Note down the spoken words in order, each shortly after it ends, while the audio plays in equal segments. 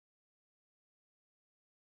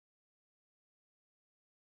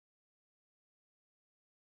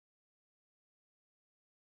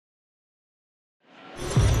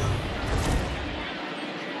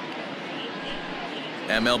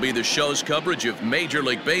MLB The Show's coverage of Major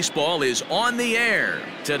League Baseball is on the air.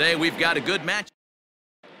 Today we've got a good match.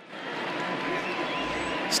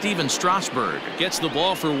 Steven Strasburg gets the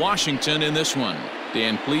ball for Washington in this one.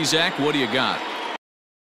 Dan Plesac, what do you got?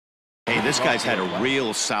 Hey, this guy's had a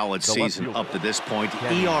real solid season up to this point.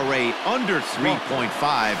 ERA under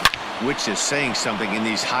 3.5, which is saying something in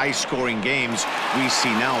these high-scoring games we see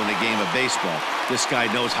now in the game of baseball. This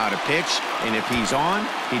guy knows how to pitch, and if he's on,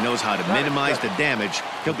 he knows how to minimize the damage.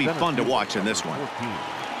 He'll be fun to watch in this one.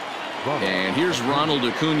 And here's Ronald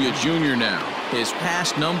Acuna Jr. now. His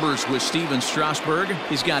past numbers with Steven Strasburg,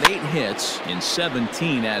 he's got 8 hits in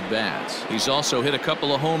 17 at-bats. He's also hit a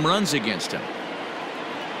couple of home runs against him.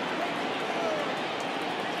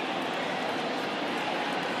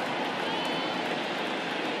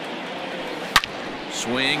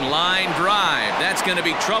 Swing, line drive. That's going to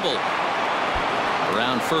be trouble.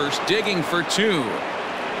 Around first, digging for 2.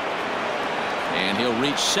 And he'll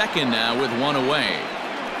reach second now with 1 away.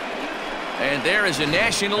 And there is a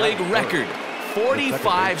National League record.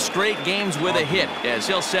 45 straight games with a hit, as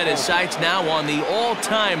he'll set his sights now on the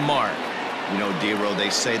all-time mark. You know, D-Row, they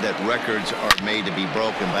say that records are made to be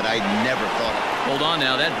broken, but I never thought... Hold on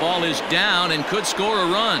now. That ball is down and could score a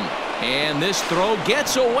run. And this throw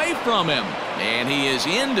gets away from him. And he is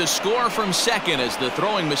in to score from second as the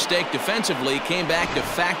throwing mistake defensively came back to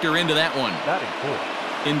factor into that one.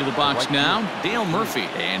 Into the box now, Dale Murphy.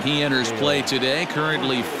 And he enters play today,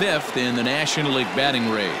 currently 5th in the National League batting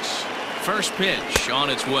race. First pitch on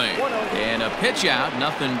its way. And a pitch out,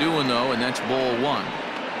 nothing doing though, and that's ball 1.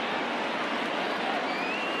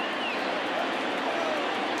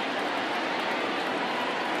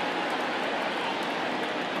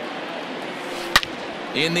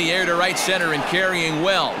 In the air to right center and carrying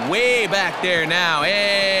well. Way back there now.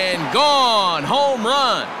 And gone. Home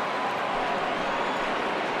run.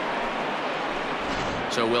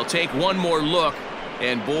 So we'll take one more look.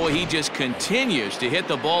 And boy, he just continues to hit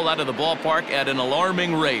the ball out of the ballpark at an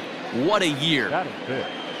alarming rate. What a year. That is it.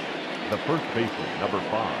 The first baseman, number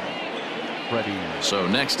 5, Freddie. So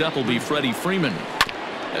next up will be Freddie Freeman,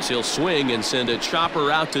 as he'll swing and send a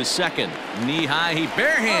chopper out to second. Knee high, he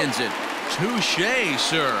barehands it. Touché,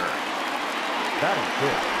 sir. That is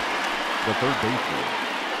it. The third baseman,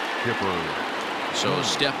 Chipper. So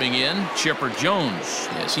stepping in, Chipper Jones,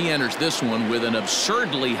 as he enters this one with an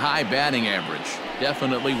absurdly high batting average.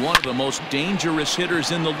 Definitely one of the most dangerous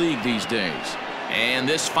hitters in the league these days. And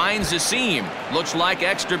this finds a seam. Looks like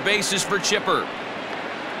extra bases for Chipper.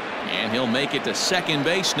 And he'll make it to second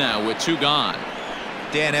base now with 2 gone.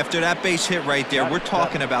 Dan, after that base hit right there, we're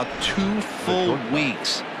talking about 2 full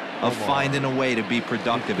weeks of finding a way to be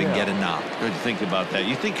productive and get a knock. Good to think about that.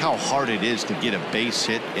 You think how hard it is to get a base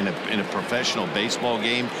hit in a professional baseball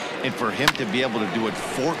game, and for him to be able to do it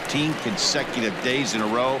 14 consecutive days in a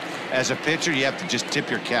row. As a pitcher, you have to just tip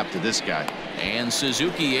your cap to this guy. And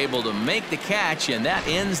Suzuki able to make the catch, and that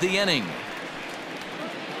ends the inning.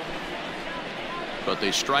 But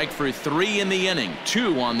they strike for 3 in the inning.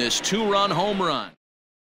 2 on this 2-run home run.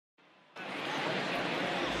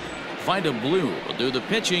 Vida Blue will do the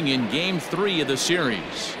pitching in Game 3 of the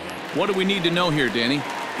series. What do we need to know here, Danny?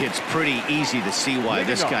 It's pretty easy to see why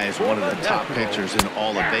this guy is one of the top pitchers in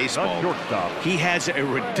all of baseball. He has a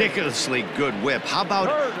ridiculously good whip. How about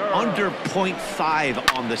under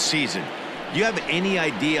 .5 on the season? Do you have any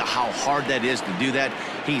idea how hard that is to do that?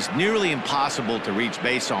 He's nearly impossible to reach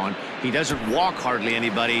base on. He doesn't walk hardly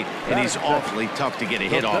anybody, and he's awfully tough to get a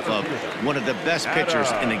hit off of. One of the best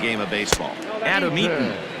pitchers in the game of baseball. Adam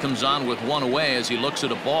Eaton comes on with 1 away as he looks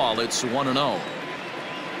at a ball. It's 1-0.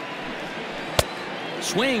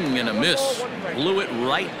 Swing and a miss. Blew it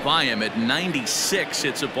right by him at 96.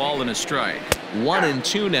 It's a ball and a strike.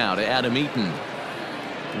 1-2 now to Adam Eaton.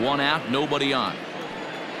 1 out, nobody on.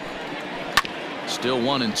 Still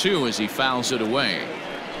 1-2 as he fouls it away.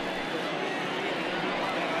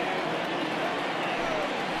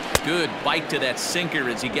 Good bite to that sinker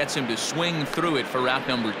as he gets him to swing through it for out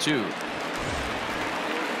number 2.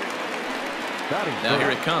 Now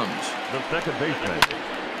here it comes. The second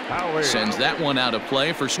baseman. Sends that one out of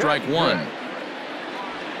play for strike 1.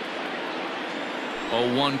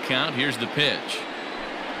 0-1 count. Here's the pitch.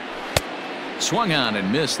 Swung on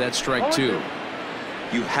and missed. That's strike 2.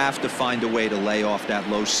 You have to find a way to lay off that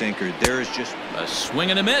low sinker. There is just a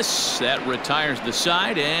swing and a miss. That retires the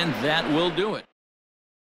side, and that will do it.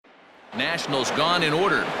 Nationals gone in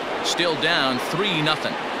order. Still down 3-0. Leading off to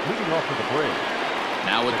the plate.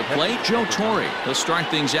 Now at the plate, Joe Torre. He'll start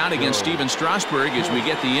things out against Steven Strasburg as we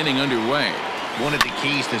get the inning underway. one of the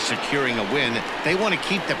keys to securing a win. They want to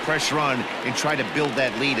keep the pressure on and try to build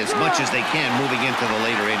that lead as much as they can moving into the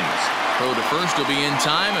later innings. Throw to first will be in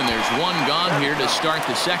time, and there's one gone here to start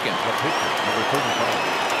the second.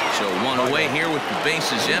 So one away here with the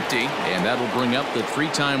bases empty, and that'll bring up the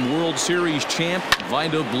three-time World Series champ,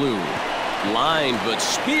 Vida Blue. Line, but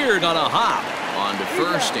speared on a hop. On to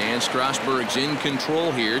first, and Strasburg's in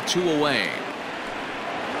control here, 2 away.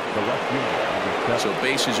 So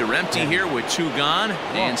bases are empty here with 2 gone,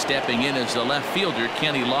 and stepping in is the left fielder,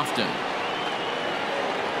 Kenny Lofton.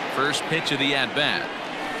 First pitch of the at-bat.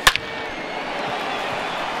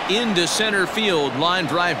 Into center field, line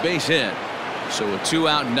drive base hit. So a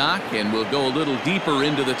 2-out knock, and we'll go a little deeper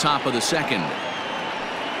into the top of the second.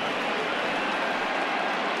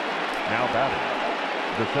 Now batting.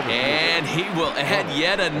 And he will add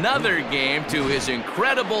yet another game to his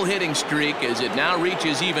incredible hitting streak as it now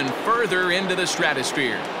reaches even further into the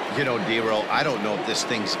stratosphere. You know, D-Roll, I don't know if this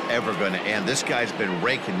thing's ever going to end. This guy's been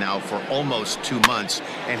raking now for almost 2 months,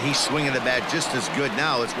 and he's swinging the bat just as good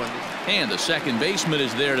now as when... And the second baseman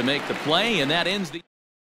is there to make the play, and that ends the...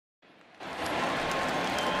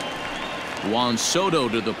 Juan Soto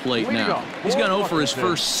to the plate now. He's gone 0 for his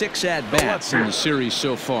first 6 at-bats in the series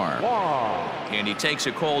so far. And he takes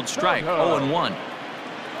a cold strike, 0-1.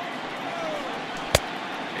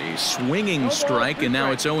 A swinging strike, and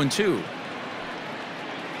now it's 0-2.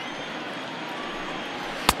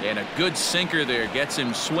 And a good sinker there gets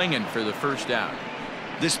him swinging for the first out.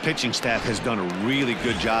 This pitching staff has done a really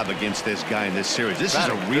good job against this guy in this series. This is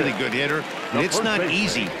a really good hitter, and it's not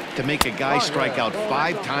easy to make a guy strike out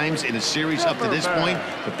 5 times in a series up to this point,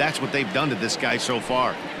 but that's what they've done to this guy so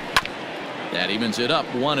far. That evens it up,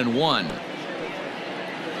 1-1.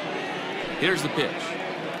 Here's the pitch.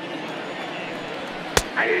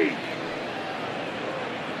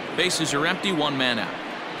 Bases are empty, 1 man out.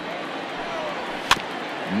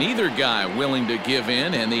 Neither guy willing to give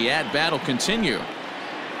in, and the at-bat will continue.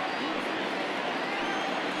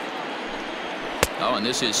 Oh, and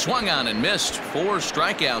this is swung on and missed. 4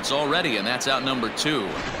 strikeouts already, and that's out number 2.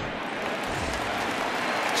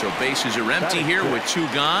 So bases are empty here with 2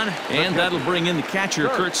 gone, and that'll bring in the catcher,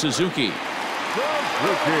 Kurt Suzuki.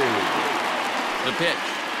 The pitch.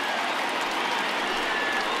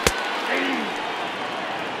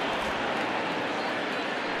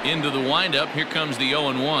 Into the windup. Here comes the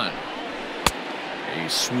 0-1. A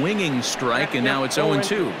swinging strike, and now it's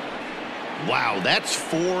 0-2. Wow, that's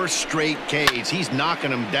 4 straight Ks. He's knocking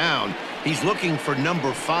them down. He's looking for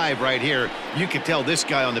number 5 right here. You can tell this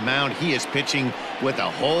guy on the mound, he is pitching with a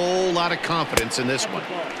whole lot of confidence in this one.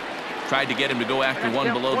 Tried to get him to go after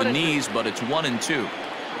one below the knees, but it's 1-2.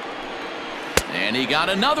 And he got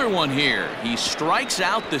another one here. He strikes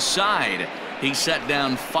out the side. He set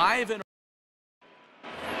down 5 in a row.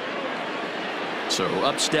 So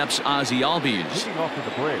up steps Ozzie Albies. Leading off to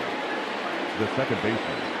the plate, the second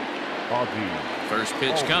baseman. First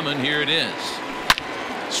pitch coming. Here it is.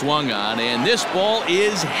 Swung on, and this ball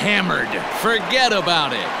is hammered. Forget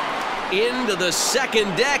about it. Into the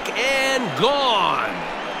second deck and gone.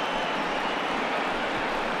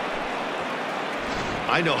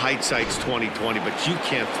 I know hindsight's 20/20, but you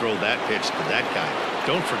can't throw that pitch to that guy.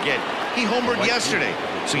 Don't forget, he homered yesterday,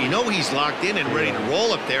 so you know he's locked in and ready to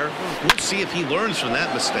roll up there. We'll see if he learns from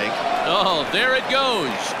that mistake. Oh, there it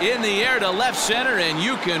goes. In the air to left center, and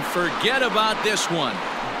you can forget about this one.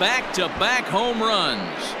 Back-to-back home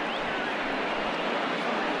runs.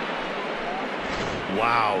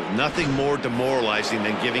 Wow, nothing more demoralizing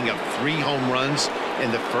than giving up 3 home runs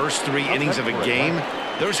in the first 3 innings of a game.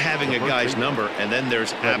 There's having a guy's number, and then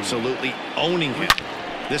there's absolutely owning him.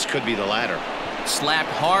 This could be the latter. Slapped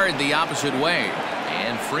hard the opposite way,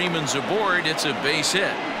 and Freeman's aboard. It's a base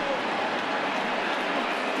hit.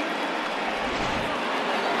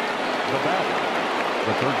 The batter,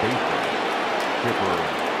 the third baseman, Chipper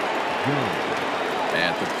Jones.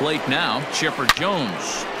 At the plate now, Chipper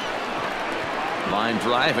Jones. Line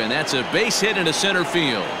drive, and that's a base hit into center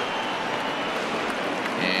field.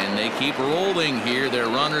 And they keep rolling here. Their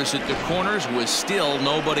runners at the corners with still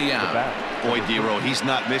nobody out. Boy, D-Row, he's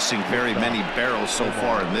not missing very many barrels so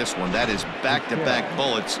far in this one. That is back-to-back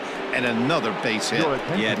bullets and another base hit.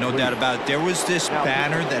 Yeah, no doubt about it. There was this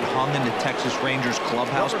banner that hung in the Texas Rangers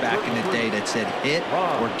clubhouse back in the day that said hit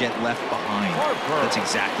or get left behind. That's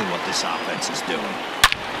exactly what this offense is doing.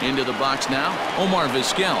 Into the box now, Omar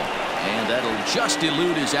Vizquel. And that'll just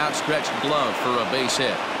elude his outstretched glove for a base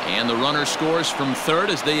hit. And the runner scores from third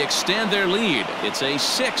as they extend their lead. It's a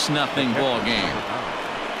 6-0 ball game.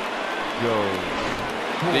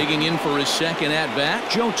 Digging in for his second at-bat,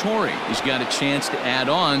 Joe Torre. He's got a chance to add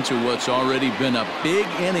on to what's already been a big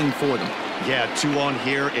inning for them. Yeah, 2 on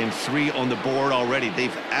here and 3 on the board already.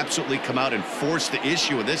 They've absolutely come out and forced the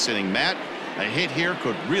issue of this inning. Matt, a hit here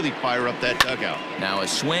could really fire up that dugout. Now a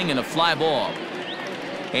swing and a fly ball.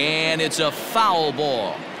 And it's a foul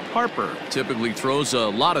ball. Harper typically throws a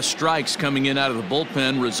lot of strikes coming in out of the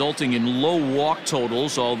bullpen, resulting in low walk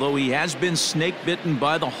totals, although he has been snake bitten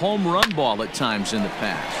by the home run ball at times in the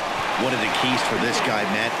past. One of the keys for this guy,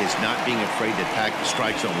 Matt, is not being afraid to attack the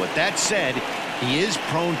strike zone. With that said, he is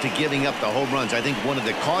prone to giving up the home runs. I think one of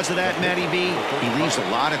the cause of that, Matty B, he leaves a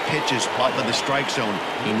lot of pitches up in the strike zone.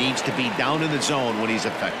 He needs to be down in the zone when he's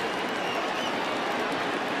effective.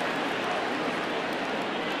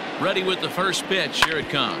 Ready with the first pitch. Here it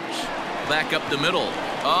comes. Back up the middle.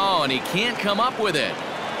 Oh, and he can't come up with it.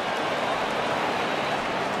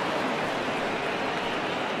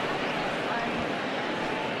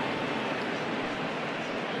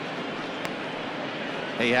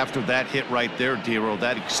 Hey, after that hit right there, Dero,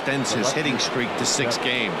 that extends his hitting streak to 6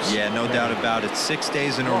 games. Yeah, no doubt about it. 6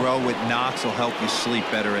 days in a row with knocks will help you sleep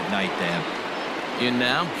better at night, Dan. In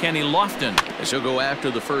now, Kenny Lofton, as he'll go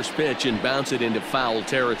after the first pitch and bounce it into foul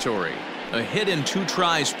territory. A hit in 2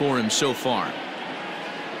 tries for him so far.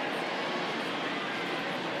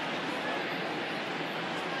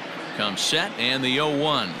 Comes set and the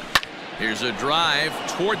 0-1. Here's a drive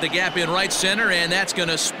toward the gap in right center, and that's going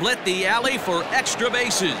to split the alley for extra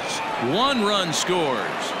bases. 1 run scores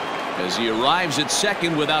as he arrives at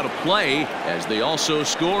second without a play, as they also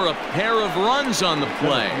score a pair of runs on the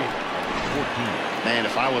play. Man,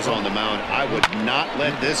 if I was on the mound, I would not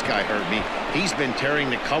let this guy hurt me. He's been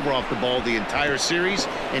tearing the cover off the ball the entire series,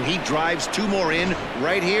 and he drives 2 more in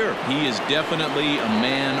right here. He is definitely a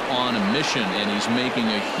man on a mission, and he's making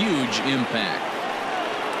a huge impact.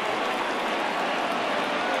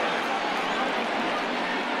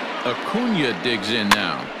 Acuna digs in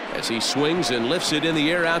now as he swings and lifts it in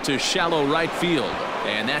the air out to shallow right field.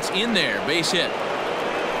 And that's in there, base hit.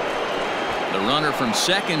 The runner from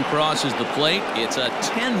second crosses the plate. It's a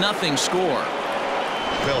 10-0 score.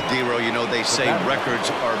 Well, Dero, you know, they say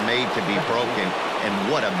records are made to be broken,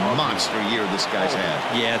 and what a monster year this guy's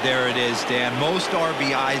had. Yeah, there it is, Dan. Most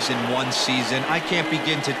RBIs in 1 season. I can't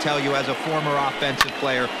begin to tell you as a former offensive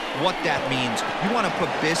player what that means. You want to put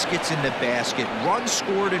biscuits in the basket, runs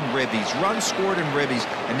scored and ribbies,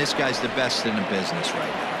 and this guy's the best in the business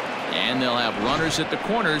right now. And they'll have runners at the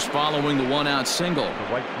corners following the 1-out single.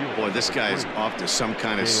 Boy, this guy is off to some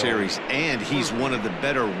kind of series, and he's one of the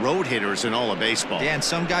better road hitters in all of baseball. Dan,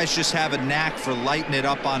 some guys just have a knack for lighting it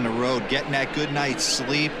up on the road, getting that good night's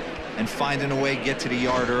sleep, and finding a way to get to the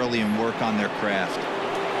yard early and work on their craft.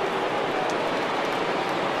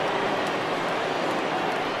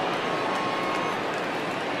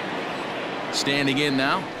 Standing in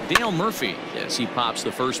now, Dale Murphy, as he pops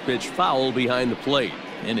the first pitch foul behind the plate.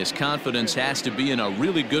 And his confidence has to be in a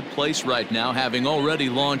really good place right now, having already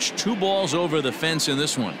launched 2 balls over the fence in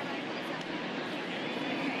this one.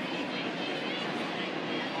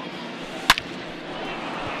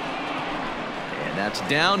 And that's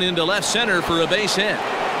down into left center for a base hit.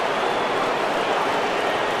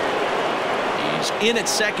 He's in at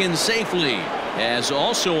second safely. As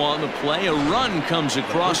also on the play, a run comes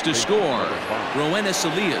across to score. Roenis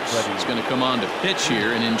Elias is going to come on to pitch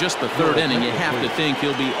here, and in just the 3rd inning, you have to think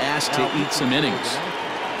he'll be asked to eat some innings.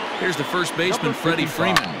 Here's the first baseman, Freddie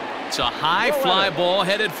Freeman. It's a high fly ball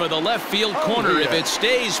headed for the left field corner. If it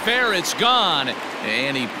stays fair, it's gone.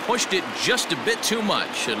 And he pushed it just a bit too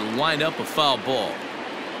much. It'll wind up a foul ball.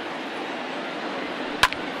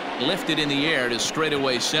 Lifted in the air to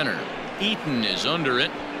straightaway center. Eaton is under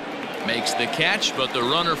it. Makes the catch, but the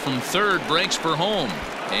runner from third breaks for home.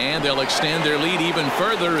 And they'll extend their lead even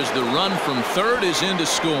further as the run from third is in to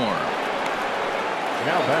score.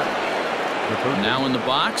 Now in the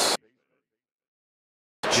box,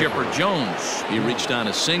 Chipper Jones. He reached on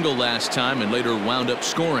a single last time and later wound up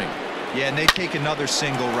scoring. Yeah, and they take another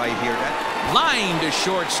single right here. Line to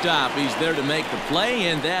shortstop. He's there to make the play,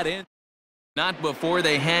 and that ends. Not before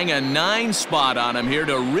they hang a 9 spot on him here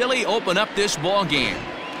to really open up this ball game.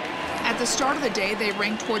 At the start of the day, they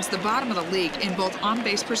ranked towards the bottom of the league in both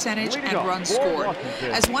on-base percentage and runs scored.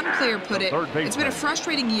 As one player put it, it's been a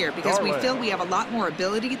frustrating year because we feel we have a lot more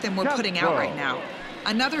ability than we're putting out right now.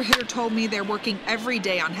 Another hitter told me they're working every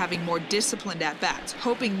day on having more disciplined at-bats,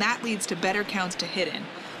 hoping that leads to better counts to hit in.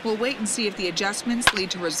 We'll wait and see if the adjustments lead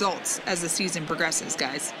to results as the season progresses,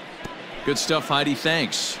 guys. Good stuff, Heidi.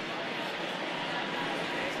 Thanks.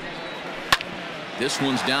 This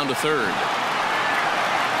one's down to third.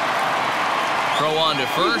 Throw on to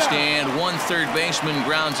first, and one third baseman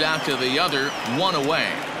grounds out to the other, 1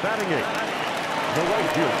 away. Batting 8, the right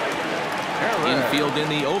fielder, Infield in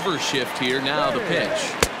the overshift here. Now the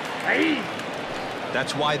pitch.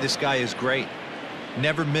 That's why this guy is great.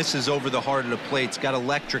 Never misses over the heart of the plate. It's got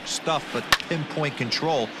electric stuff, but pinpoint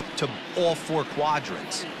control to all 4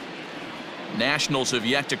 quadrants. Nationals have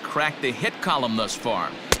yet to crack the hit column thus far.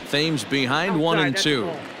 Thames behind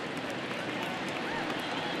 1-2.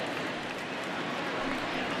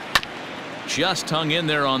 Just hung in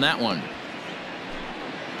there on that one.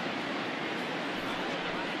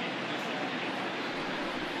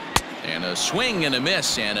 And a swing and a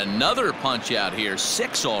miss, and another punch out here.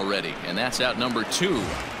 6 already, and that's out number 2.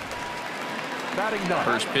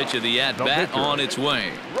 First pitch of the at-bat on its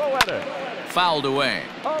way. Fouled away.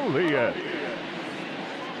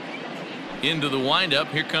 Into the windup.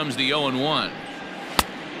 Here comes the 0-1.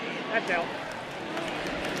 That's out.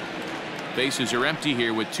 Bases are empty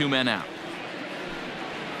here with 2 men out.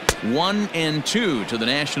 1-2 to the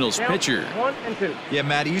Nationals pitcher. 1-2. Yeah,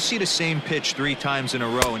 Matty, you see the same pitch 3 times in a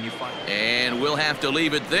row, and you find. And we'll have to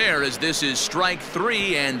leave it there, as this is strike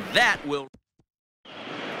 3, and that will.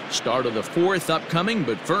 Start of the 4th upcoming,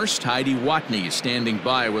 but first, Heidi Watney is standing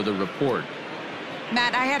by with a report.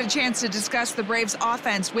 Matt, I had a chance to discuss the Braves'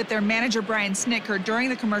 offense with their manager Brian Snitker during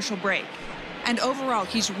the commercial break. And overall,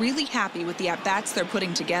 he's really happy with the at-bats they're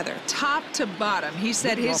putting together. Top to bottom, he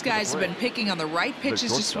said his guys have been picking on the right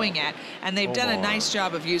pitches to swing at, and they've done a nice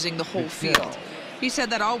job of using the whole field. He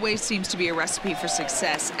said that always seems to be a recipe for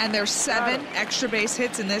success, and their 7 extra base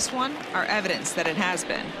hits in this one are evidence that it has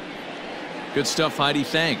been. Good stuff, Heidi.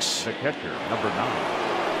 Thanks. The catcher, number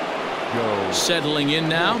 9. Settling in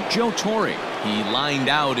now, Joe Torre. He lined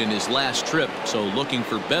out in his last trip, so looking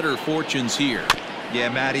for better fortunes here. Yeah,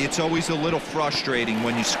 Matty, it's always a little frustrating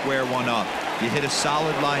when you square one up. You hit a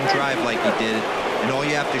solid line drive like you did, and all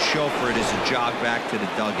you have to show for it is a jog back to the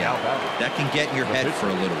dugout. That can get in your head for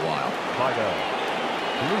a little while.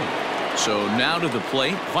 So now to the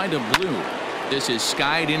plate, Vida Blue. This is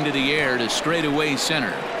skied into the air to straightaway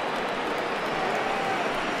center.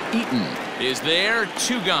 Eaton is there,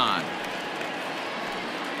 2 gone.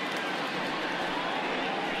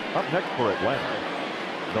 Up next for Atlanta.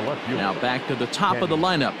 Now back to the top of the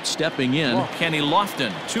lineup. Stepping in, Kenny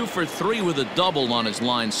Lofton. 2 for 3 with a double on his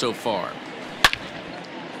line so far.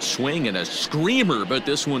 Swing and a screamer, but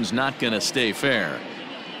this one's not going to stay fair.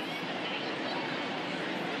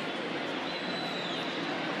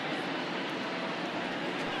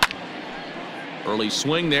 Early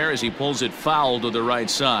swing there as he pulls it foul to the right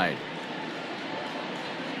side.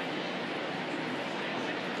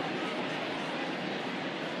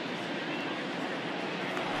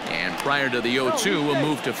 Prior to the 0-2, a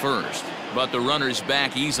move to first, but the runner's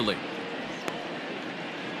back easily.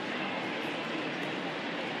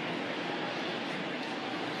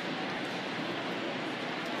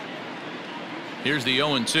 Here's the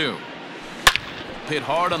 0-2. Hit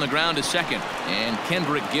hard on the ground to second, and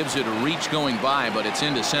Kendrick gives it a reach going by, but it's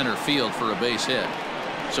into center field for a base hit.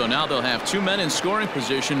 So now they'll have 2 men in scoring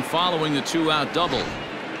position following the 2-out double.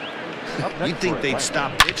 You'd think they'd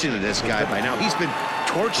stop pitching to this guy by now. He's been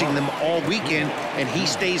torching them all weekend, and he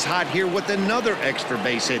stays hot here with another extra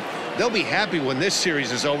base hit. They'll be happy when this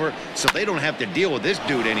series is over, so they don't have to deal with this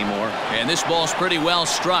dude anymore. And this ball's pretty well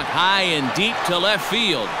struck high and deep to left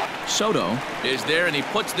field. Soto is there, and he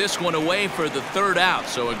puts this one away for the 3rd out.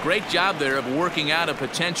 So a great job there of working out a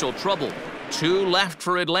potential trouble. 2 left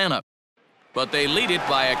for Atlanta, but they lead it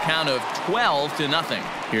by a count of 12-0.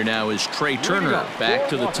 Here now is Trey Turner back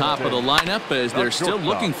to the top of the lineup as they're still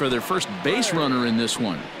looking for their first base runner in this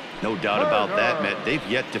one. No doubt about that, Matt. They've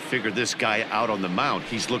yet to figure this guy out on the mound.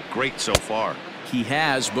 He's looked great so far. He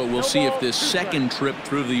has, but we'll see if this second trip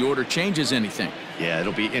through the order changes anything. Yeah,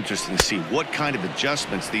 it'll be interesting to see what kind of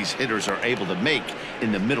adjustments these hitters are able to make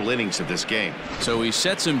in the middle innings of this game. So he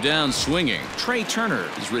sets him down swinging. Trey Turner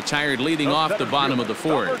is retired leading off the bottom of the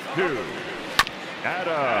 4th.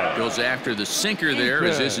 Goes after the sinker there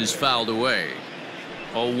as this is fouled away.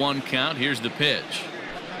 0-1 count. Here's the pitch.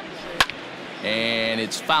 And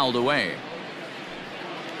it's fouled away.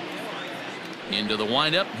 Into the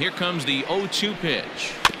windup. Here comes the 0-2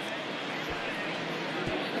 pitch.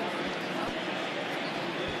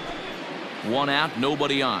 One out,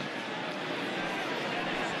 nobody on.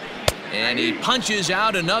 And he punches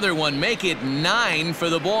out another one. Make it 9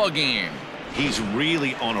 for the ball game. He's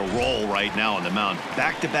really on a roll right now on the mound.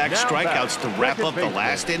 Back-to-back strikeouts to wrap up the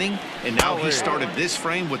last inning, and now he started this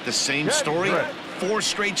frame with the same story. 4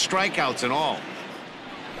 straight strikeouts and all.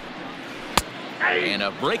 And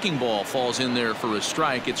a breaking ball falls in there for a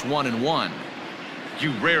strike. It's 1-1.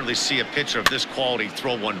 You rarely see a pitcher of this quality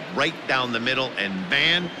throw one right down the middle, and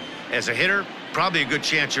man, as a hitter, probably a good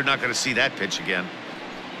chance you're not going to see that pitch again.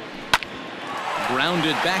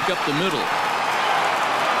 Grounded back up the middle.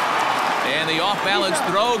 And the off-balance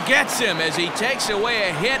throw gets him as he takes away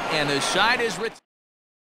a hit, and the side is retired.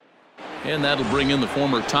 And that'll bring in the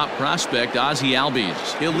former top prospect, Ozzie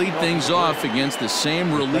Albies. He'll lead things off against the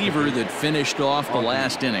same reliever that finished off the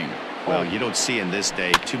last inning. Well, you don't see in this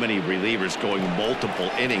day too many relievers going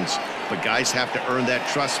multiple innings, but guys have to earn that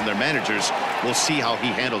trust from their managers. We'll see how he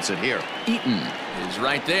handles it here. Eaton is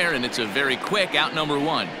right there, and it's a very quick out number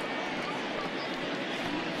one.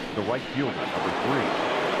 The right fielder, number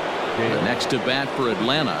 3. The next to bat for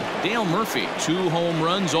Atlanta, Dale Murphy. 2 home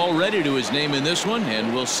runs already to his name in this one,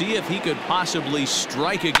 and we'll see if he could possibly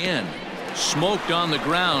strike again. Smoked on the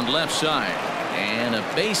ground left side, and a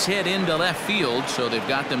base hit into left field, so they've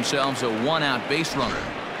got themselves a 1-out base runner.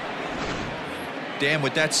 Dan,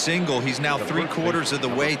 with that single, he's now 3/4 of the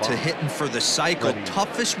way to hitting for the cycle.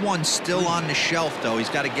 Toughest one still on the shelf, though. He's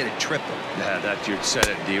got to get it triple. Yeah, that you said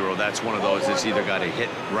it, Dero. That's one of those that's either got to hit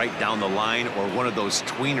right down the line or one of those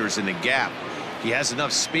tweeners in the gap. He has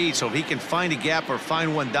enough speed, so if he can find a gap or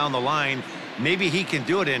find one down the line, maybe he can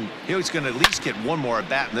do it, and he's going to at least get one more at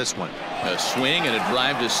bat in this one. A swing and a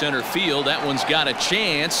drive to center field. That one's got a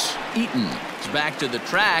chance. Eaton is back to the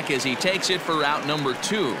track as he takes it for out number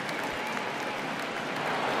 2.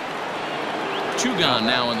 2 gone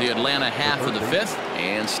now in the Atlanta half of the 5th,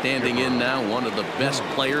 and standing in now one of the best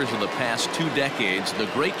players of the past 2 decades, the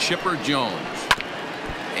great Chipper Jones.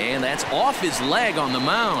 And that's off his leg on the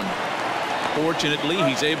mound. Fortunately,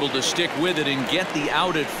 he's able to stick with it and get the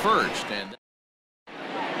out at first.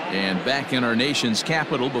 And back in our nation's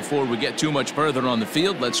capital, before we get too much further on the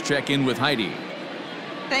field, let's check in with Heidi.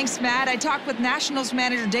 Thanks, Matt. I talked with Nationals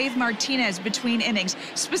manager Dave Martinez between innings,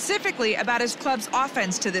 specifically about his club's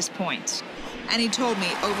offense to this point. And he told me,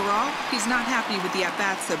 overall, he's not happy with the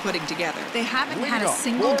at-bats they're putting together. They haven't had a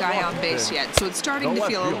single guy on base yet, so it's starting to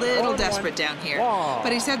feel a little desperate down here.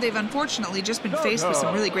 But he said they've unfortunately just been faced with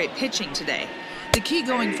some really great pitching today. The key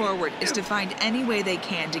going forward is to find any way they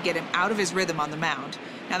can to get him out of his rhythm on the mound.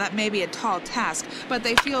 Now, that may be a tall task, but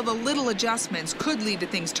they feel the little adjustments could lead to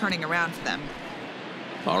things turning around for them.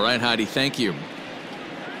 All right, Heidi, thank you.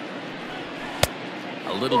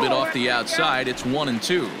 A little bit off the outside. It's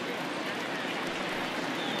 1-2.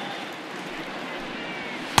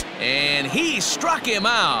 And he struck him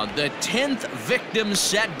out. The 10th victim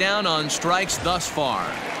set down on strikes thus far.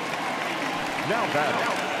 Now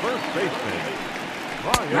batting, first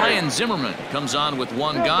baseman, Ryan Zimmerman comes on with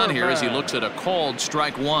 1 gone here as he looks at a called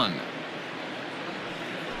strike 1.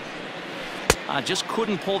 Just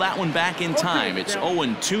couldn't pull that one back in time. It's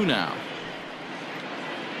 0-2 now.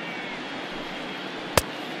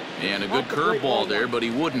 And a good curveball there, but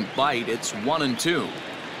he wouldn't bite. It's 1-2.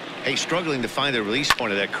 Hey, struggling to find the release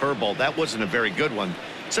point of that curveball. That wasn't a very good one.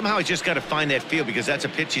 Somehow he's just got to find that feel because that's a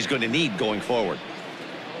pitch he's going to need going forward.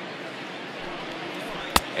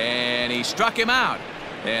 And he struck him out.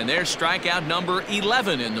 And there's strikeout number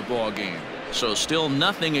 11 in the ballgame. So still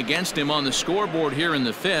nothing against him on the scoreboard here in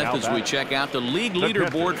the 5th as we check out the league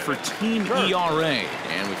leaderboard for team ERA.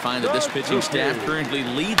 And we find that this pitching staff currently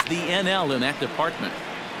leads the NL in that department.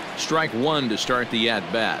 Strike 1 to start the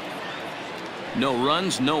at-bat. No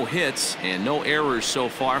runs, no hits, and no errors so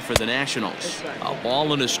far for the Nationals. A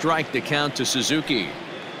ball and a strike to count to Suzuki.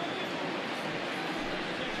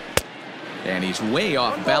 And he's way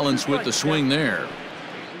off balance with the swing there.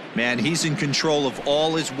 Man, he's in control of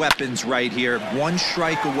all his weapons right here. 1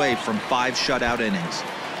 strike away from 5 shutout innings.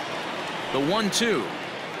 The 1-2.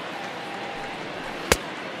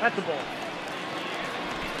 That's the ball.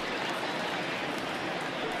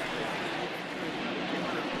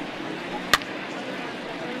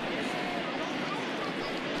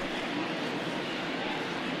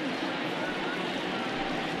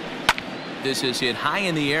 This is hit high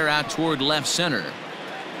in the air out toward left center.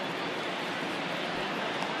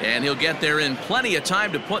 And he'll get there in plenty of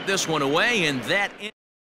time to put this one away, and that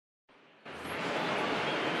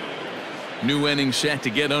new inning set to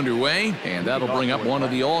get underway, and that'll bring up one of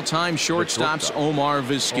the all-time shortstops, Omar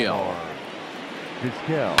Vizquel.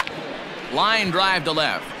 Line drive to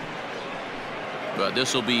left. But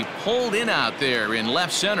this will be pulled in out there in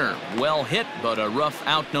left center. Well hit, but a rough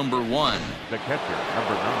out number 1. the catcher,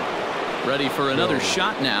 number 9. Ready for another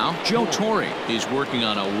shot now, Joe Torre. He's working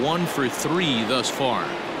on a 1 for 3 thus far.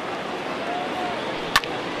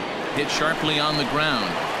 Hit sharply on the ground.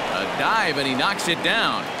 A dive, and he knocks it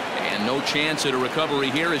down. And no chance at a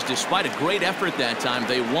recovery here, as despite a great effort that time,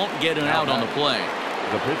 they won't get an out on the play.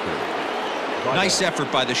 The pitcher, Nice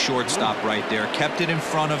effort by the shortstop right there. Kept it in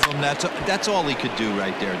front of him. That's all he could do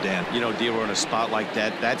right there, Dan. You know, D'Lo, in a spot like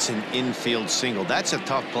that, that's an infield single. That's a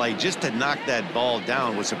tough play. Just to knock that ball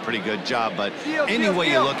down was a pretty good job. But any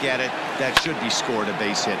way you look at it, that should be scored a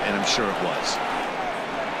base hit, and I'm sure it was.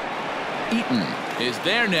 Eaton is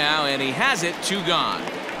there now, and he has it. 2 gone.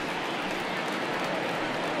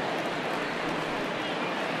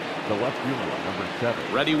 The left fielder, number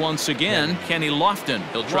 7. Ready once again, Kenny Lofton.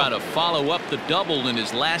 He'll try to follow up the double in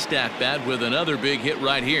his last at-bat with another big hit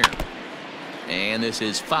right here. And this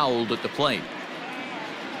is fouled at the plate.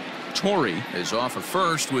 Torrey is off at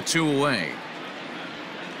first with 2 away.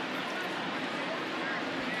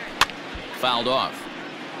 Fouled off.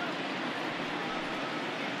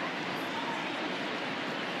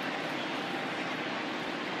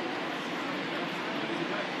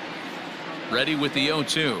 Ready with the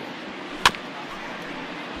 0-2.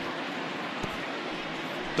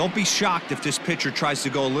 Don't be shocked if this pitcher tries to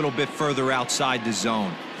go a little bit further outside the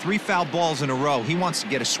zone. 3 foul balls in a row. He wants to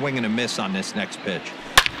get a swing and a miss on this next pitch.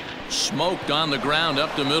 Smoked on the ground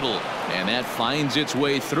up the middle, and that finds its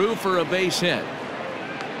way through for a base hit.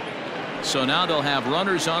 So now they'll have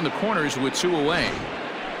runners on the corners with 2 away.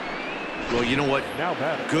 Well, you know what?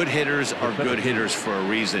 Good hitters are good hitters for a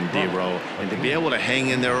reason, D-Row. And to be able to hang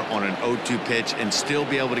in there on an 0-2 pitch and still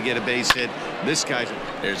be able to get a base hit, this guy's...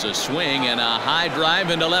 There's a swing and a high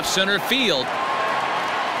drive into left center field.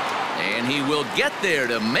 And he will get there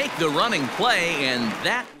to make the running play, and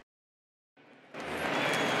that...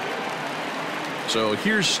 So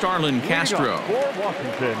here's Starlin Castro.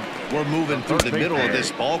 We're moving through the middle of this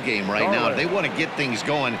ball game right now. They want to get things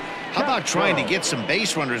going. How about trying to get some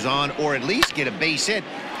base runners on, or at least get a base hit?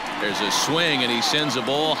 There's a swing, and he sends a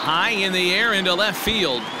ball high in the air into left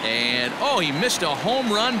field. And, oh, he missed a home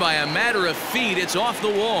run by a matter of feet. It's off the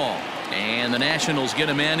wall. And the Nationals get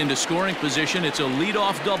a man into scoring position. It's a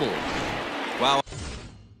leadoff double. Wow.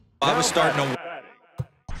 I was starting to...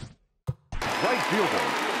 Right fielder,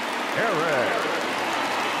 Eric.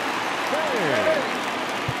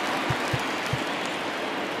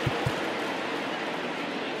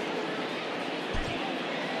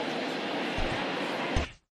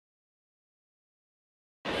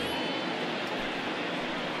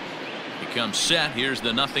 Comes set. Here's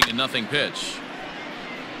the 0-0 pitch.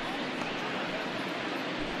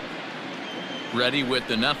 Ready with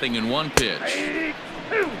the 0-1 pitch.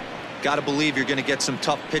 Got to believe you're going to get some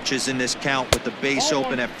tough pitches in this count with the base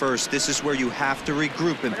open at first. This is where you have to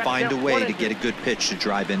regroup and find a way to get a good pitch to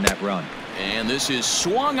drive in that run. And this is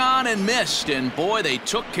swung on and missed, and boy, they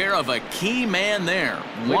took care of a key man there.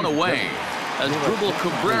 1 away. Asdrubal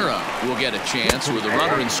Cabrera will get a chance with a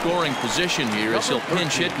runner in scoring position here as he'll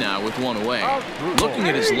pinch hit now with 1 away. Looking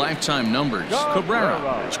at his lifetime numbers,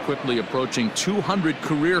 Cabrera is quickly approaching 200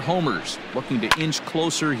 career homers, looking to inch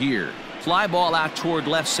closer here. Fly ball out toward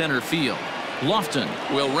left center field. Lofton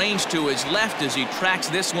will range to his left as he tracks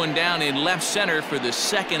this one down in left center for the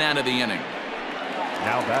 2nd out of the inning.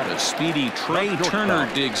 The speedy Trey Turner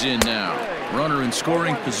digs in now. Runner in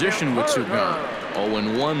scoring position with 2 gone.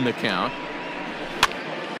 0-1 the count.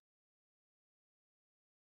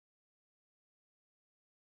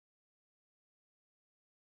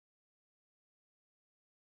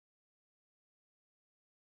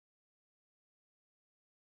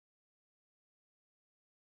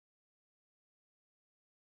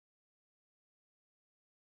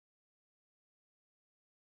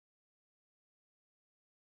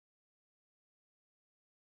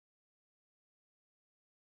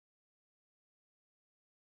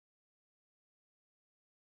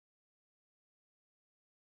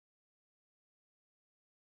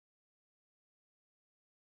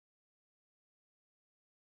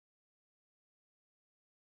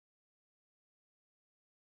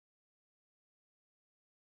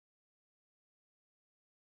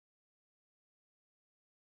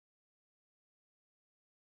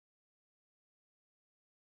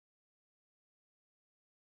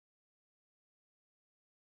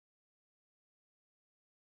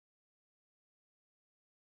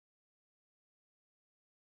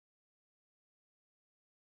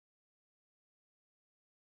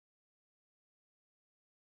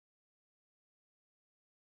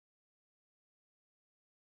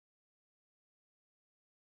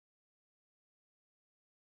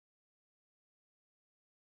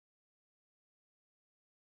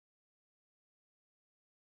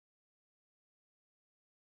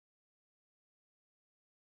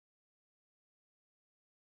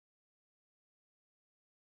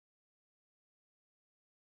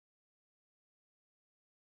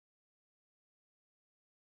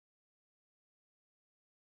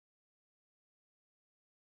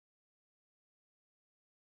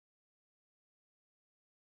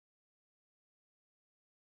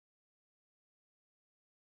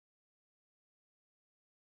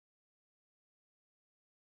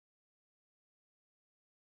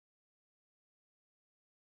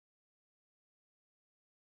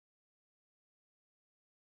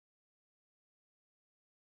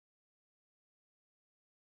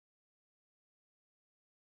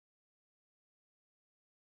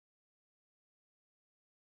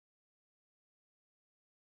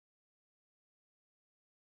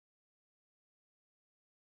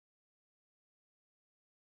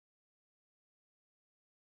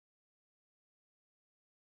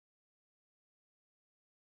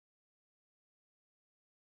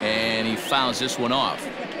 fouls this one off.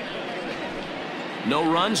 No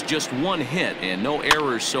runs, just one hit, and no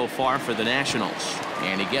errors so far for the Nationals.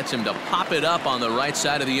 And he gets him to pop it up on the right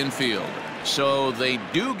side of the infield. So they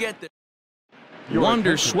do get the...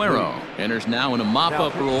 Wander Suero enters now in a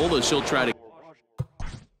mop-up role as he'll try to...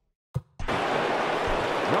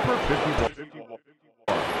 Number 51.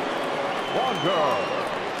 Wander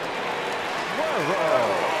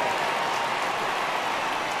Suero.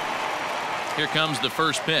 Here comes the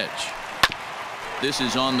first pitch. This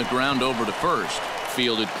is on the ground over to first.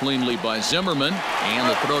 Fielded cleanly by Zimmerman, and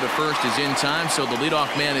the throw to first is in time, so the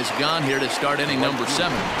leadoff man is gone here to start inning number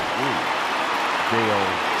 7.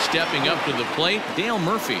 Stepping up to the plate, Dale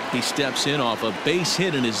Murphy. He steps in off a base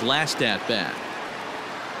hit in his last at-bat.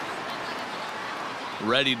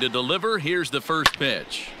 Ready to deliver. Here's the first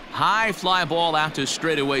pitch. High fly ball out to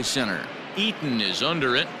straightaway center. Eaton is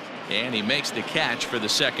under it, and he makes the catch for the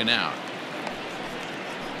second out.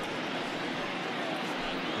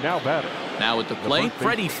 Now batter. Now at the plate,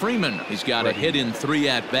 Freddie Freeman. He's got a hit in 3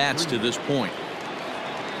 at-bats to this point.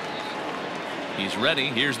 He's ready.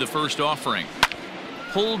 Here's the first offering.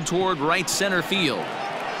 Pulled toward right center field.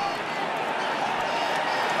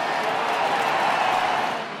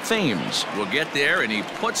 Thames will get there, and he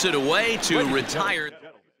puts it away to retire.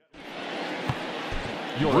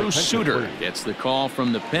 Bruce Sutter gets the call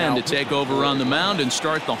from the pen to take over on the mound and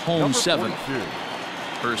start the home 7th.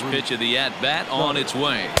 First pitch of the at-bat on its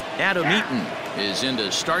way. Adam Eaton is in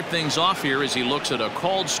to start things off here as he looks at a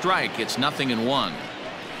called strike. It's 0-1.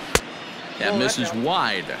 That misses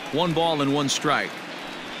wide. 1 ball and 1 strike.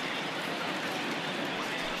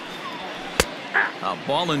 A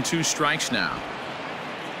ball and 2 strikes now.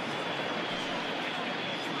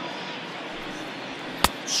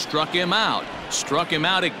 Struck him out. Struck him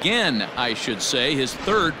out again, I should say. His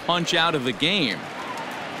 3rd punch out of the game.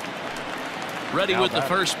 Ready with the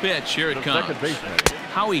first pitch. Here it comes.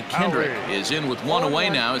 Howie Kendrick is in with 1 away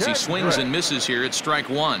now as he swings and misses here at strike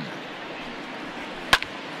 1.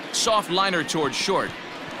 Soft liner towards short.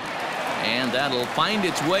 And that'll find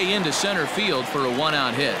its way into center field for a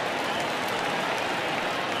 1-out hit.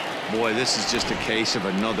 Boy, this is just a case of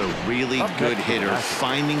another really good hitter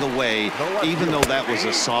finding a way, even though that was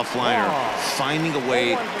a soft liner, finding a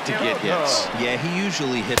way to get hits. Yeah, he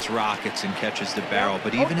usually hits rockets and catches the barrel,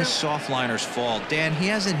 but even his soft liners fall. Dan, he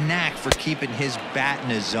has a knack for keeping his bat in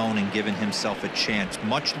his zone and giving himself a chance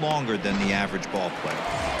much longer than the average ball player.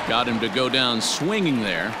 Got him to go down swinging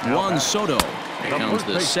there. Juan Soto. Here comes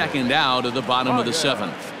the second out of the bottom of the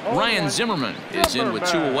 7th. Ryan Zimmerman is in with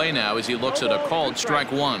 2 away now as he looks at a called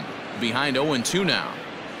strike 1. Behind 0-2 now.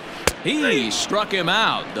 He struck him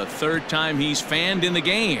out. The 3rd time he's fanned in the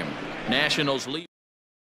game. Nationals lead.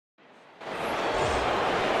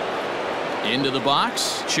 Into the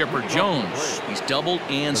box, Chipper Jones. He's doubled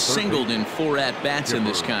and singled in 4 at-bats in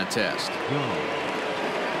this contest.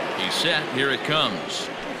 He's set. Here it comes.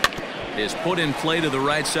 Is put in play to the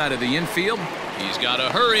right side of the infield. He's got to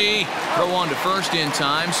hurry. Throw on to first in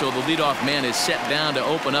time, so the leadoff man is set down to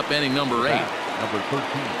open up inning number 8. Number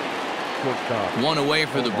 13. 1 away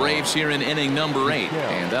for the Braves here in inning number 8,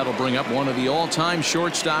 and that'll bring up one of the all-time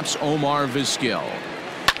shortstops, Omar Vizquel.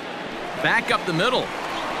 Back up the middle,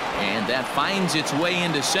 and that finds its way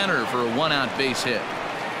into center for a 1-out base hit.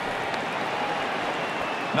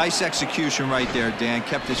 Nice execution right there, Dan.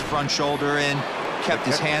 Kept his front shoulder in, kept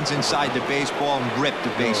his hands inside the baseball, and ripped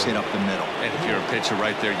the base hit up the middle. And if you're a pitcher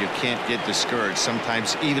right there, you can't get discouraged.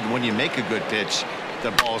 Sometimes even when you make a good pitch, the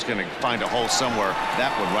ball's going to find a hole somewhere.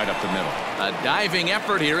 That one right up the middle. A diving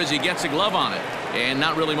effort here as he gets a glove on it. And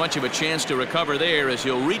not really much of a chance to recover there as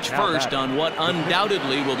he'll reach first on what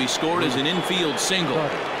undoubtedly will be scored as an infield single.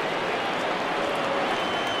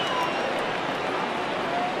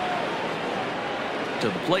 To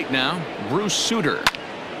the plate now, Bruce Sutter.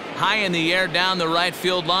 High in the air down the right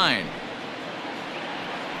field line.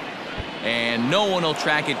 And no one will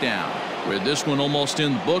track it down. With this one almost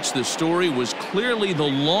in the books, the story was clearly the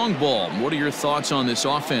long ball. What are your thoughts on this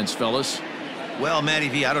offense, fellas? Well, Matty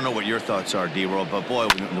V, I don't know what your thoughts are, D-Roll, but boy,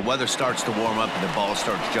 when the weather starts to warm up and the ball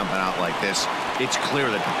starts jumping out like this, it's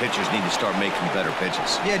clear that the pitchers need to start making better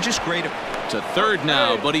pitches. Yeah, just great. To third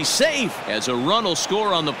now, but he's safe as a run will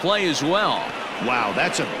score on the play as well. Wow,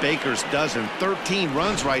 that's a baker's dozen. 13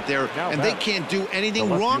 runs right there, and they can't do anything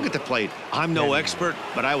wrong at the plate. I'm no expert,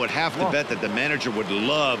 but I would have to bet that the manager would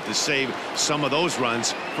love to save some of those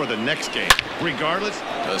runs for the next game. Regardless.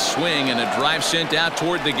 A swing and a drive sent out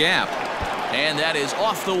toward the gap. And that is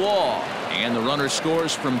off the wall. And the runner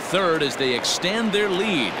scores from third as they extend their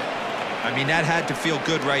lead. I mean, that had to feel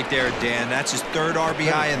good right there, Dan. That's his 3rd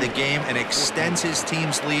RBI of the game and extends his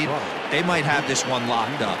team's lead. They might have this one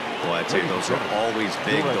locked up. Well, I tell you, those are always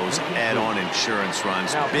big, those add-on insurance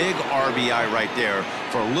runs. Big RBI right there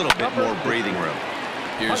for a little bit more breathing room.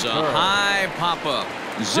 Here's a high pop-up.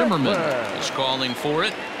 Zimmerman is calling for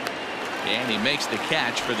it, and he makes the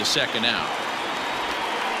catch for the 2nd out.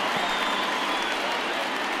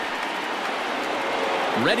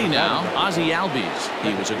 Ready now, Ozzie Albies.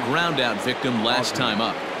 He was a ground-out victim last time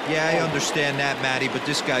up. Yeah, I understand that, Matty, but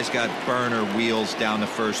this guy's got burner wheels down the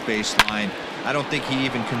first base line. I don't think he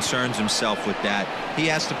even concerns himself with that. He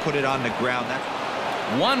has to put it on the ground.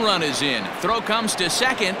 1 run is in. Throw comes to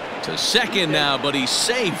second. To second now, but he's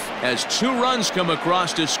safe as 2 runs come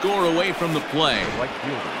across to score away from the play. Right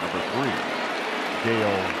fielder, number 3,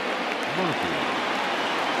 Dale Murphy.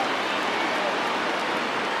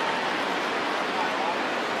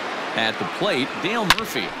 At the plate, Dale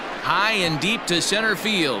Murphy. High and deep to center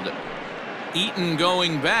field. Eaton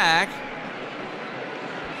going back.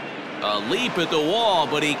 A leap at the wall,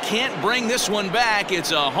 but he can't bring this one back.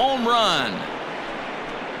 It's a home run.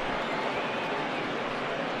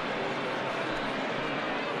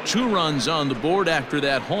 Two runs on the board after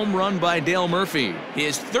that home run by Dale Murphy.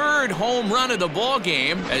 His 3rd home run of the ball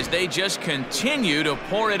game as they just continue to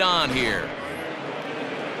pour it on here.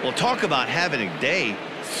 Well, talk about having a day.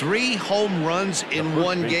 3 home runs in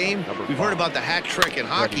 1 game. We've heard about the hat trick in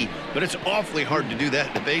hockey, but it's awfully hard to do that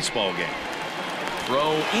in a baseball game.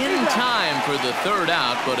 Throw in time for the 3rd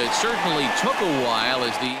out, but it certainly took a while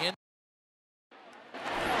as the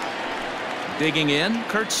digging in,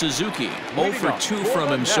 Kurt Suzuki. 0 for 2 from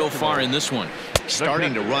him so far in this one.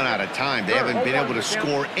 Starting to run out of time. They haven't been able to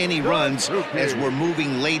score any runs as we're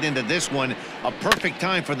moving late into this one. A perfect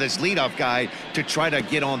time for this leadoff guy to try to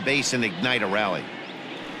get on base and ignite a rally.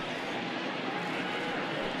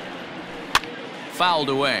 Fouled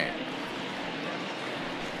away.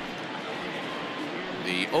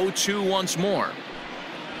 The 0-2 once more.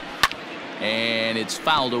 And it's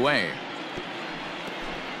fouled away.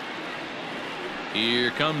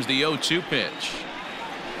 Here comes the 0-2 pitch.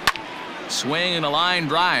 Swing and a line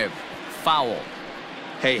drive. Foul.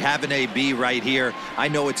 Hey, have an AB right here. I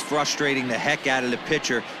know it's frustrating the heck out of the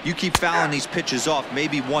pitcher. You keep fouling these pitches off,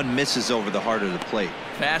 maybe one misses over the heart of the plate.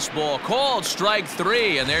 Fastball called, strike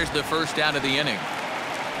 3, and there's the 1st out of the inning.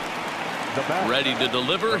 Ready to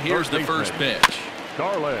deliver. Here's the 1st pitch.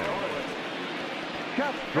 Darlin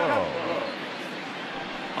Castro.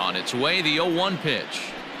 On its way, the 0-1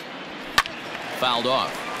 pitch. Fouled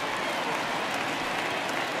off.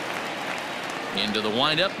 Into the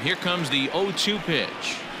windup. Here comes the 0-2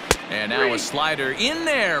 pitch. And now a slider in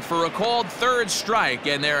there for a called 3rd strike,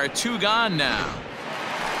 and there are 2 gone now.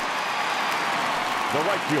 The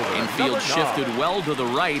right fielder, Infield shifted well to the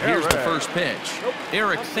right. Here's the 1st pitch.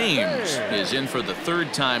 Eric Thames is in for the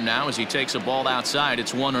 3rd time now as he takes a ball outside.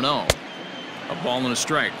 It's 1-0. A ball and a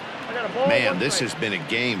strike. Man, this has been a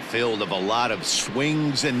game filled of a lot of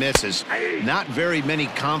swings and misses. Not very many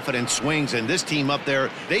confident swings, and this team up there,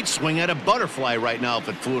 they'd swing at a butterfly right now if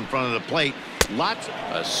it flew in front of the plate. Lots.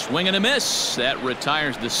 A swing and a miss. That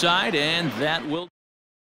retires the side, and that will.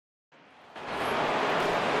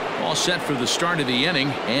 All set for the start of the inning,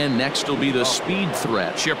 and next will be the speed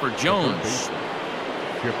threat. Chipper Jones.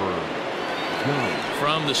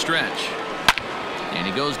 From the stretch. And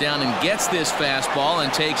he goes down and gets this fastball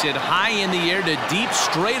and takes it high in the air to deep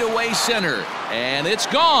straightaway center. And it's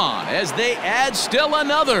gone as they add still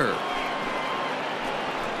another.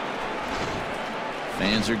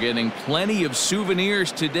 Fans are getting plenty of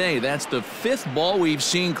souvenirs today. That's the 5th ball we've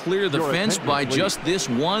seen clear the fence by just this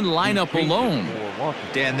one lineup alone.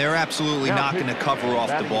 Dan, they're absolutely not going to cover off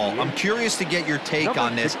the ball. I'm curious to get your take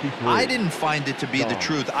on this. I didn't find it to be the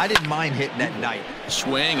truth. I didn't mind hitting at night.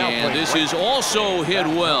 Swing, and this is also hit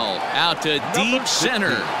well. Out to deep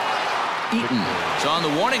center. Eaton is on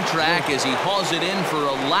the warning track as he hauls it in for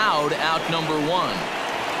a loud out number 1.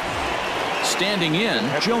 Standing in,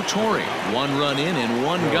 Joe Torre. 1 run in and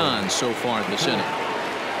 1 gone so far this inning.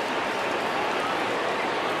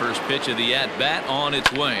 First pitch of the at-bat on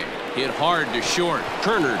its way. Hit hard to short.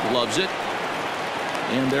 Turner gloves it.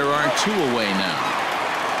 And there are 2 away now.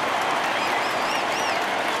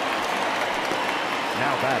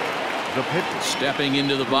 Now batting, the pitcher. Stepping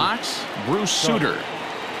into the box, Bruce Sutter.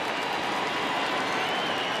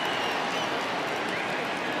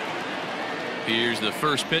 Here's the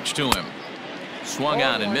first pitch to him. Swung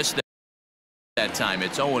on and missed that time.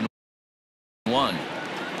 It's 0-1.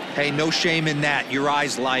 Hey, no shame in that. Your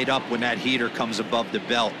eyes light up when that heater comes above the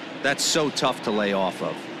belt. That's so tough to lay off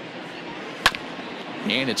of.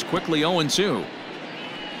 And it's quickly 0-2.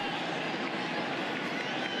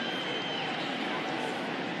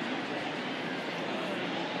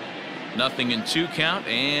 0-2 count,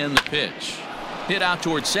 and the pitch. Hit out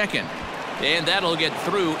towards second. And that'll get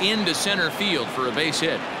through into center field for a base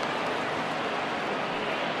hit.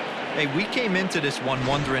 Hey, we came into this one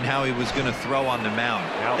wondering how he was going to throw on the mound.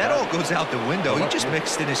 That all goes out the window. He just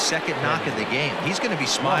mixed in his second knock of the game. He's going to be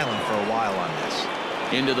smiling for a while on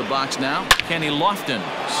this. Into the box now, Kenny Lofton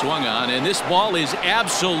swung on, and this ball is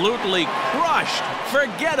absolutely crushed.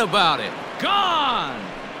 Forget about it. Gone.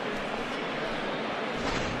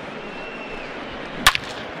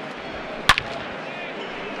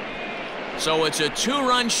 So it's a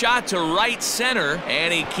 2-run shot to right center,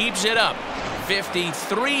 and he keeps it up.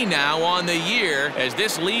 53 now on the year as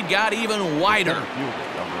this lead got even wider.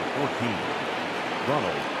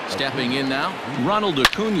 Stepping in now, Ronald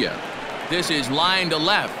Acuna. This is line to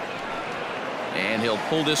left. And he'll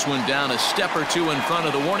pull this one down a step or two in front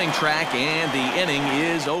of the warning track, and the inning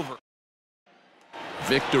is over.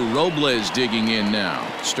 Victor Robles digging in now,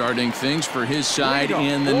 starting things for his side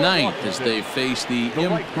in the ninth as they face the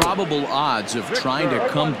improbable odds of trying to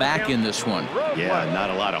come back in this one. Yeah, not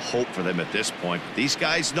a lot of hope for them at this point. These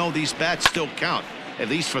guys know these bats still count, at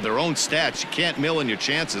least for their own stats. You can't mill in your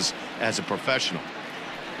chances as a professional.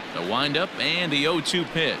 The windup and the 0-2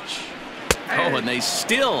 pitch. Oh, and they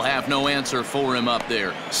still have no answer for him up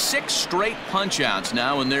there. 6 straight punch-outs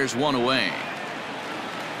now, and there's one away.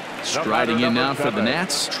 Striding in now for the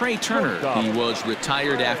Nats, Trey Turner. He was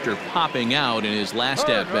retired after popping out in his last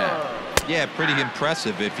at-bat. Yeah, pretty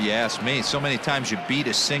impressive if you ask me. So many times you beat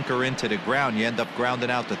a sinker into the ground, you end up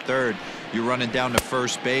grounding out to third. You're running down to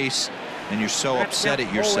first base, and you're so upset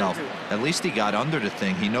at yourself. At least he got under the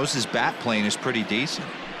thing. He knows his bat playing is pretty decent.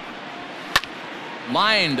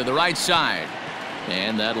 Line to the right side,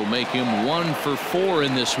 and that'll make him 1 for 4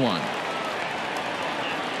 in this one.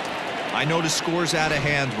 I know the score's out of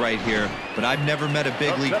hand right here, but I've never met a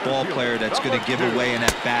big league ball player that's going to give away an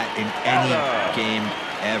at-bat in any game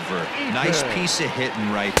ever. Nice piece of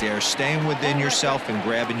hitting right there, staying within yourself and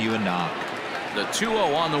grabbing you a knock. The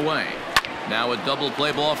 2-0 on the way. Now a double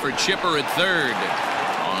play ball for Chipper at third.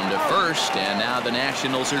 On to first, and now the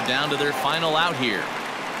Nationals are down to their final out here.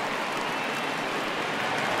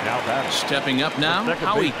 Stepping up now,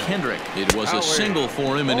 Howie Kendrick. It was a single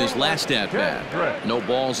for him in his last at-bat. No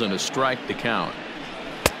balls and a strike to count.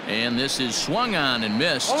 And this is swung on and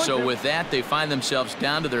missed. So with that, they find themselves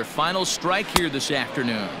down to their final strike here this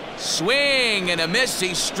afternoon. Swing and a miss.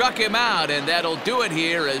 He struck him out, and that'll do it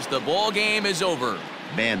here as the ball game is over.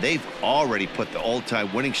 Man, they've already put the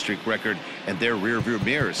all-time winning streak record in their rearview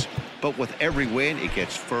mirrors. But with every win, it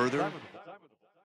gets further.